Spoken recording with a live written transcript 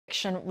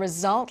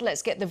result.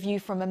 Let's get the view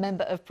from a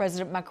member of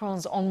President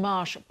Macron's En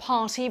Marche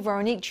party.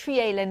 Veronique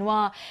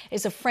Trillet-Lenoir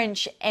is a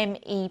French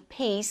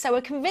MEP, so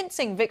a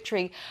convincing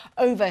victory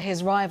over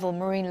his rival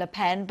Marine Le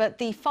Pen, but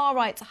the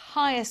far-right's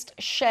highest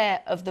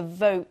share of the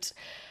vote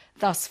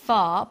thus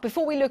far.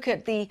 Before we look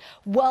at the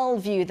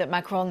worldview that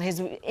Macron,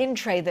 his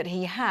in-trade that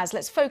he has,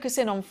 let's focus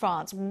in on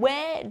France.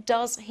 Where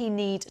does he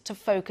need to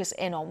focus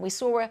in on? We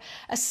saw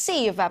a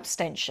sea of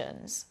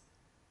abstentions.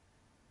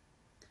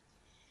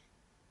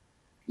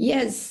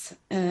 Yes,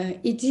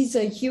 it is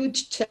a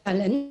huge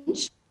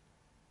challenge.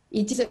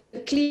 It is a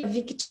clear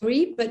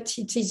victory, but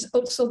it is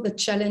also the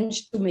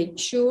challenge to make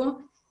sure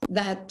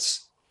that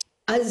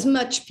as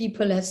much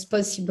people as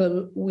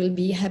possible will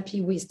be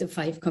happy with the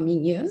 5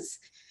 coming years.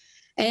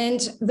 And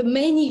the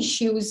main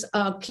issues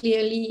are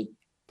clearly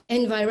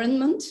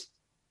environment,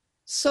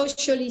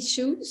 social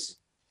issues,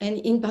 and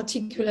in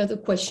particular the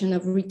question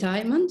of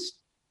retirement,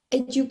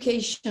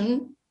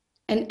 education,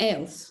 and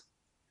health.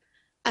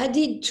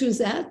 Added to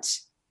that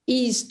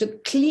is the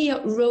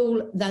clear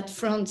role that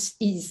France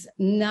is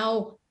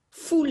now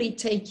fully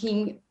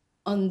taking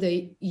on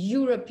the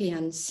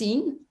European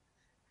scene.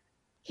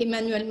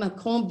 Emmanuel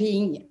Macron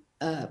being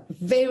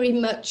very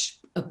much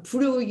a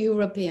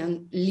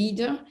pro-European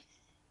leader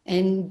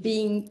and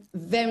being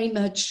very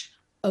much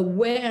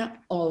aware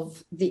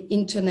of the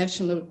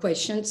international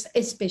questions,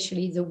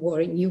 especially the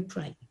war in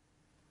Ukraine.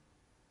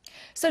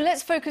 So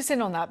let's focus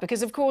in on that,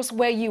 because, of course,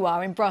 where you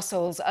are in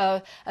Brussels,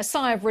 a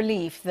sigh of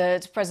relief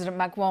that President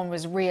Macron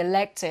was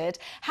re-elected.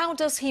 How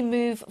does he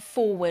move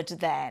forward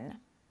then?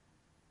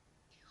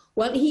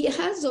 Well, he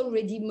has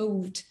already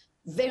moved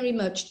very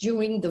much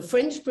during the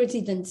French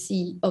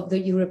presidency of the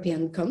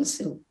European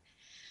Council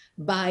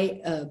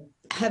by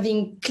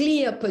having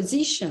clear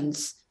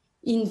positions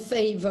in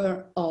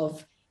favor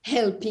of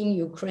helping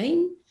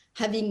Ukraine,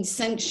 having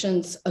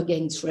sanctions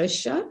against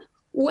Russia,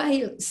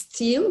 while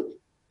still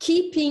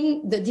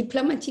keeping the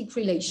diplomatic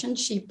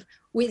relationship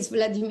with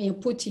Vladimir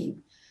Putin.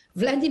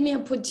 Vladimir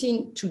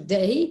Putin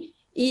today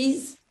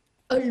is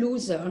a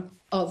loser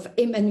of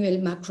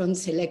Emmanuel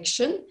Macron's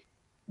election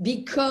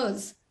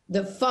because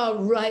the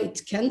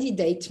far-right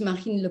candidate,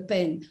 Marine Le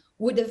Pen,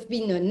 would have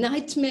been a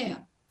nightmare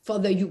for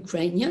the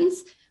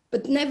Ukrainians.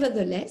 But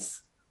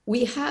nevertheless,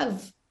 we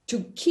have to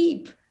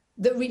keep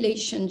the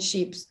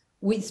relationships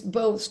with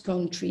both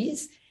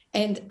countries.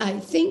 And I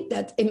think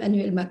that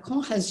Emmanuel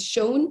Macron has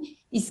shown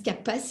his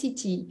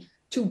capacity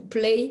to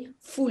play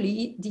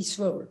fully this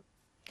role.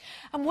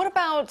 And what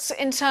about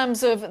in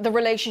terms of the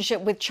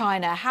relationship with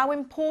China? How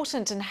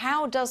important and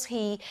how does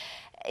he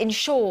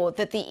ensure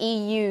that the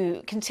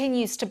EU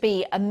continues to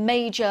be a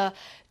major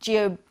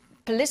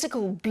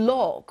geopolitical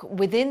bloc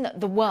within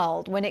the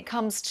world when it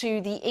comes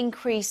to the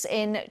increase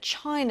in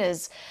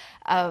China's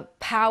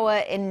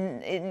power,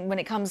 when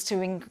it comes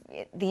to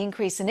the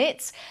increase in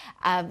its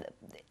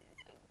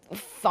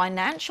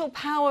financial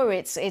power,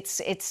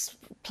 it's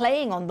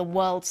playing on the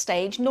world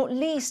stage, not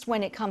least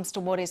when it comes to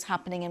what is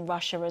happening in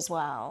Russia as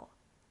well?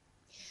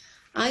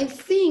 I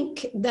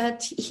think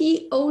that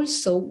he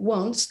also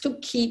wants to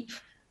keep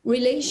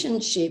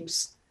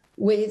relationships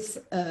with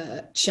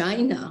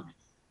China,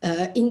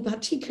 in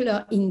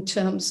particular in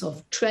terms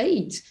of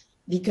trade,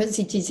 because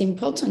it is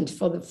important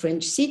for the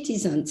French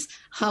citizens.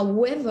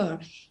 However,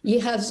 he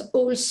has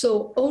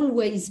also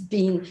always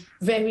been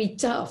very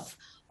tough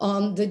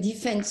on the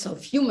defense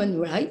of human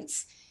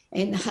rights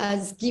and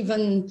has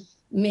given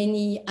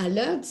many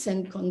alerts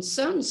and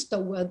concerns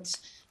towards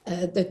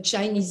the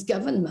Chinese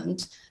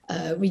government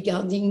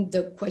regarding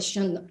the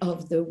question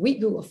of the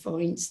Uyghur, for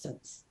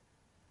instance.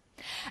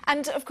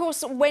 And of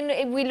course,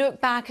 when we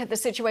look back at the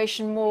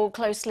situation more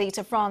closely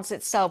to France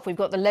itself, we've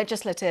got the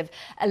legislative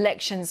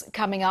elections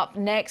coming up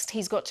next.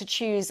 He's got to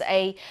choose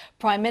a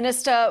prime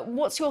minister.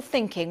 What's your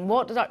thinking?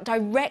 What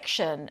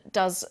direction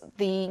does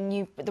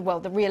the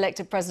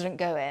re-elected president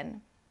go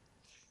in?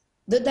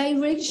 The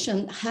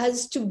direction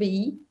has to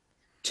be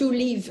to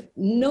leave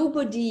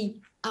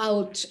nobody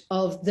out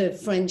of the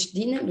French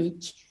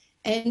dynamic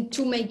and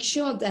to make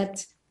sure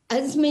that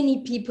as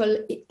many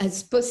people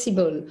as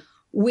possible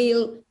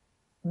will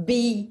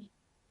be,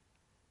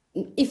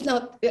 if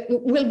not,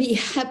 will be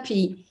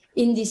happy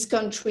in this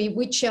country,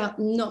 which are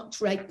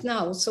not right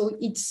now. So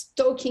it's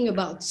talking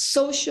about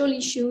social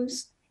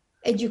issues,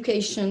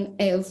 education,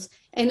 health,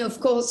 and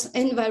of course,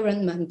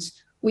 environment,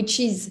 which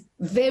is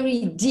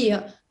very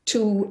dear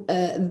to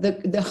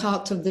the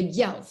heart of the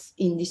youth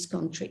in this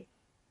country.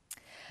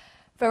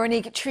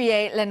 Veronique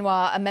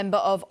Trillet-Lenoir, a member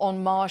of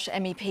En Marche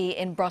MEP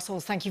in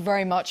Brussels, thank you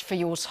very much for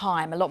your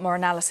time. A lot more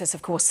analysis,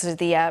 of course, to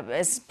the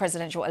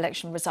presidential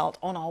election result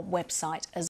on our website as well.